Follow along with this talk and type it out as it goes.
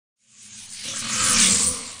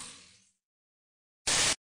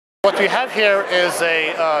What we have here is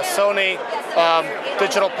a Sony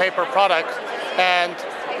Digital Paper product, and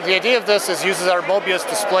the idea of this is uses our Mobius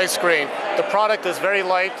display screen. The product is very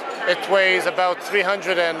light. It weighs about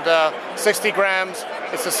 360 grams.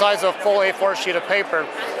 It's the size of a full A4 sheet of paper.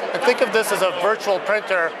 And think of this as a virtual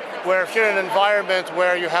printer, where if you're in an environment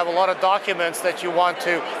where you have a lot of documents that you want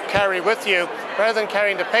to carry with you, rather than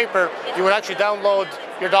carrying the paper, you would actually download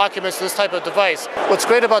your documents to this type of device. What's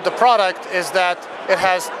great about the product is that it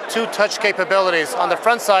has two touch capabilities. On the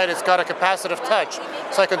front side, it's got a capacitive touch,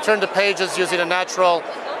 so I can turn the pages using a natural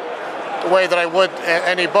way that I would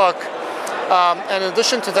any book. And in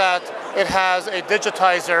addition to that, it has a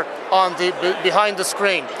digitizer on behind the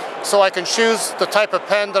screen. So I can choose the type of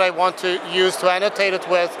pen that I want to use to annotate it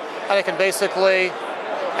with, and I can basically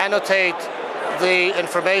annotate the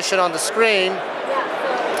information on the screen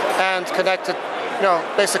and connect it,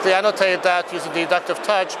 basically annotate that using the inductive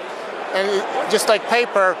touch. And just like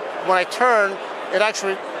paper, when I turn, it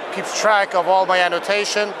actually keeps track of all my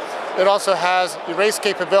annotation. It also has erase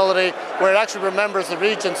capability, where it actually remembers the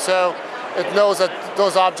region, so it knows that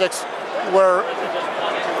those objects were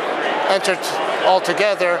entered all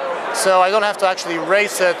together. So I don't have to actually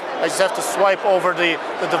erase it. I just have to swipe over the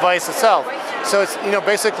device itself. So it's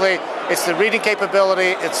basically it's the reading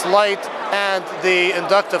capability, it's light, and the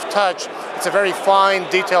inductive touch. It's a very fine,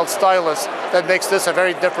 detailed stylus that makes this a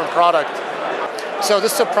very different product. So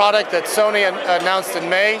this is a product that Sony announced in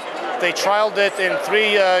May. They trialed it in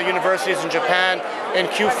 3 universities in Japan in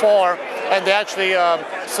Q4, and they actually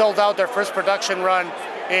sold out their first production run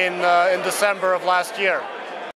in December of last year.